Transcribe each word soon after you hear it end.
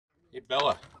Hey,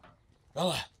 Bella.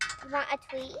 Bella. You want a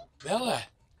tweet? Bella.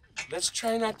 Let's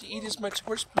try not to eat as much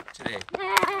horse poop today.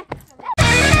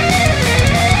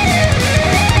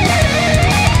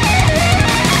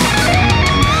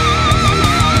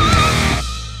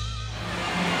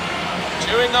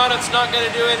 Chewing on it's not going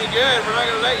to do any good. We're not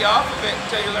going to let you off of it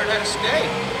until you learn how to stay.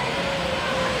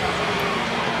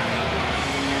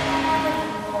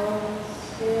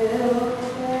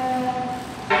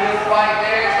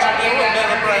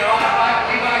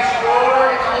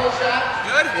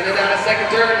 Get it down a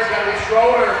second turn, it's got to be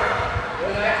Schroeder.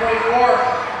 924.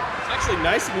 It's actually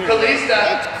nice in here.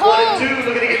 Kalista. It's cold. 1 and 2,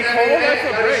 looking to get that in.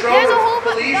 There's a whole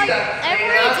bunch, every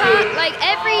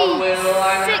 6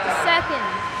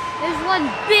 seconds, there's one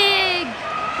big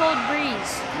cold breeze.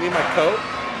 You need my coat?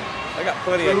 I got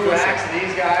plenty of cushion.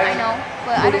 These guys. I know,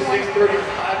 but I don't want to.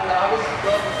 35 novice.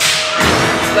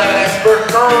 That expert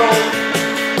girl.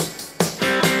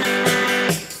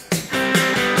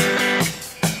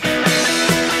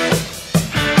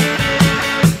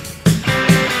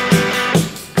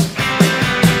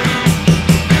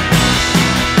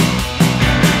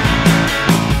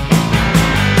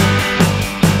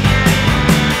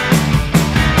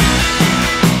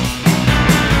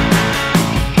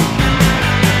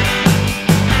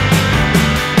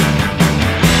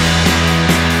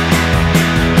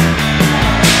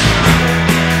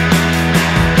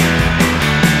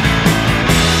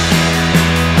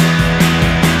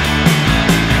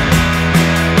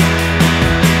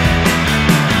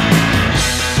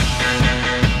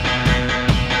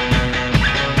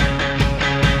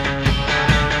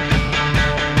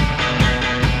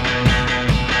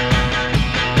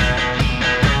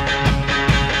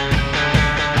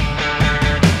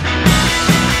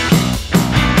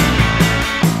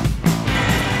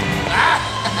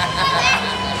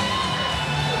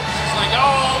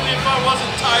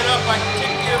 I can kick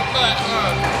your butt.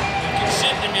 You can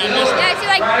sit to me. I missed it. Yeah, it's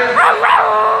like.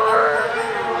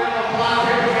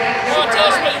 Well, tell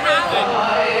us what you really think.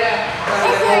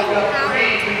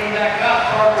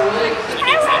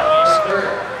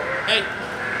 Hey,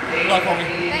 look for me.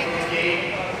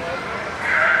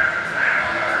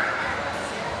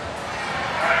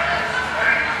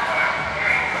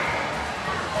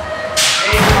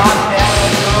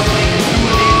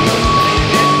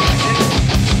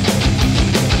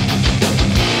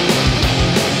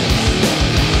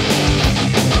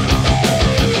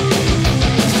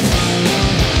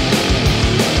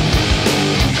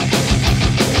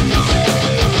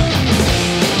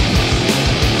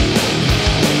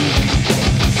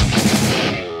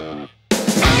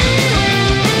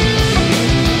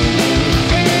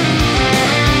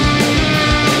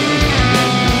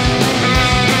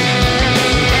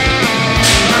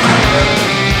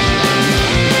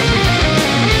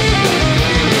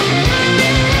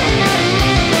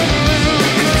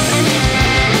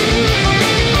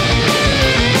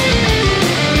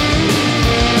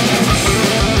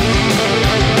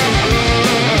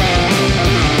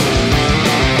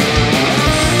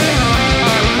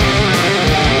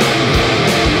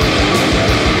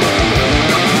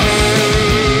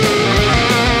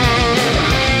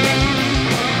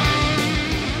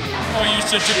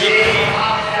 Such a good boy.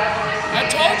 I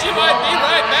told you I'd be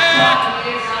right back.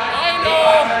 I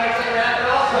know.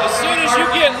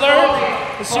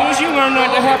 As soon as you learn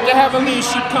not to have a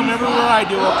leash, you come everywhere I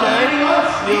do, okay?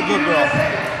 You're a good girl.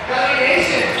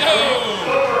 Yo!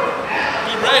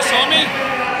 Good race, homie.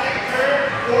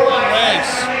 Good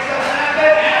race.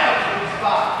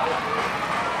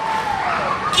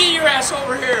 Get your ass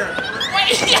over here.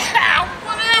 Wait, yeah,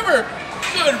 whatever.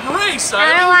 Good race, I'm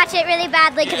gonna watch it really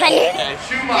badly because I knew. Can I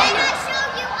show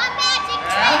you a magic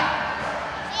trick?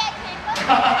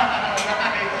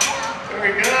 Nice.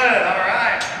 Very good. All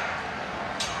right.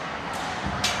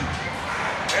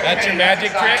 That's your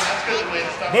magic trick? That's good win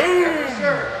stuff. Boom! Right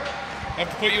sure. Have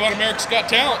to put you on America's Got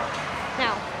Talent.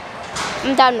 No.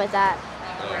 I'm done with that.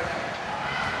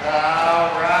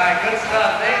 All right. Good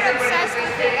stuff. Thanks everybody. Obsessed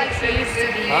with it like she used to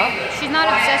be. Huh? She's not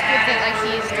obsessed with it like she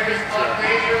used to be.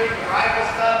 Rival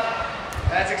stuff.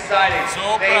 That's exciting.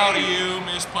 So proud of you,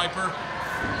 Miss Piper.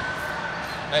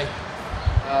 Hey.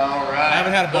 All right. I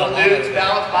haven't had a belt. Dudes,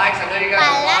 balance bikes. I know you guys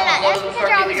are That's because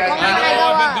you're always going when I go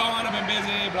I've been up. going, I've been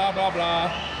busy, blah, blah,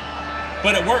 blah.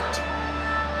 But it worked.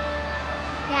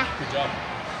 Yeah. Good job.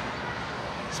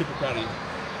 Super proud of you.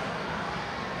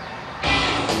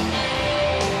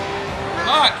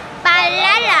 Look.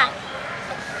 Balala.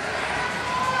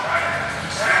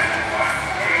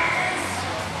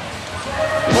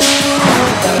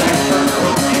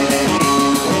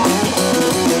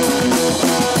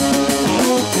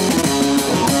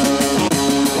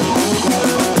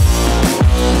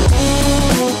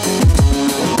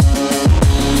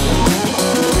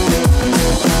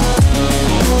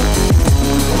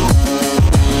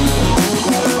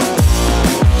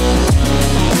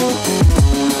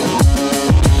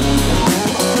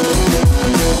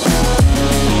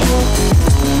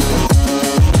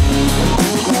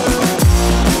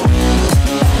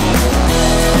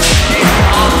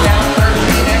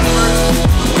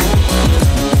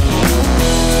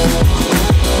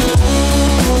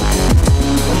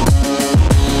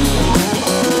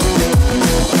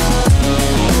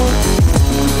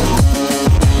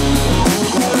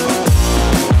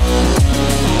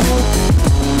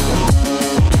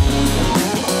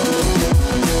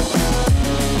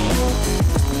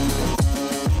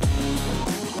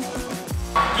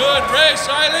 boy,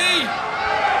 Siley.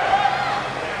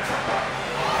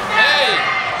 Hey,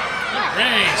 good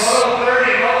race.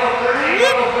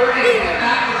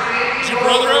 Is your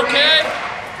brother okay?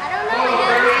 I don't know.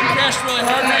 He crashed really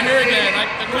hard right here again.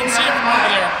 I couldn't see him from over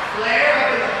there.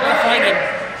 I'll find him.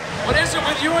 What is it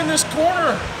with you in this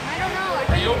corner? I don't know.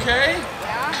 Are you okay?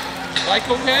 Yeah. Like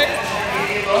okay?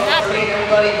 What happened?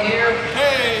 Everybody here.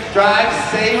 Hey. Drive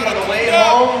safe on the way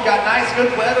home. Got nice,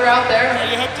 good weather out there. Are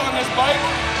you hooked on this bike?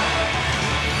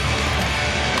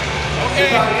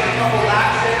 Okay. Probably get a couple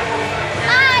laps in.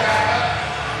 Hi.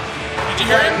 Did you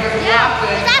hear him? Yeah.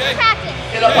 That's practice.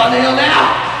 Get up on the hill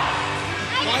now.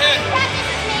 Go ahead. Practice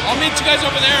with me. I'll meet you guys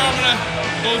over there. I'm gonna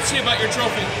go see about your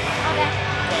trophy. Okay.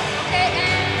 Okay.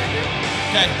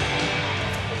 Okay.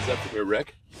 Is that from your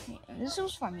wreck? This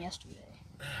was from yesterday.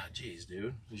 Jeez,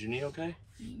 dude. Is your knee okay?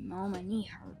 No, my knee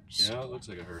hurts. Yeah, it looks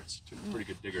like it hurts. Took a pretty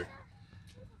good digger.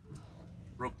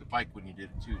 Broke the bike when you did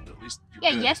it too, but at least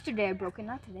you're good. Yesterday I broke it,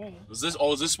 not today. Was this?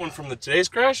 Oh, is this one from today's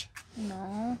crash?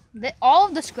 No, all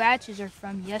of the scratches are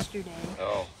from yesterday.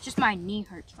 Oh. Just my knee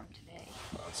hurts from today.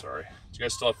 Oh, I'm sorry. Did you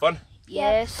guys still have fun?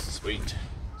 Yes. Sweet.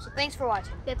 So thanks for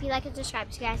watching. If you like and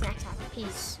subscribe. See you guys next time.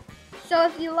 Peace. So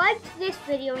if you liked this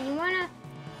video and you want to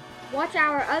watch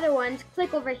our other ones,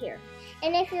 click over here.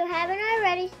 And if you haven't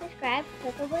already subscribed,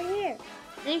 click over here.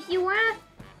 And if you want to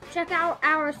check out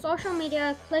our social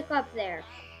media, click up there.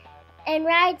 And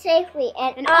ride safely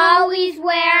and always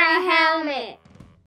wear a helmet.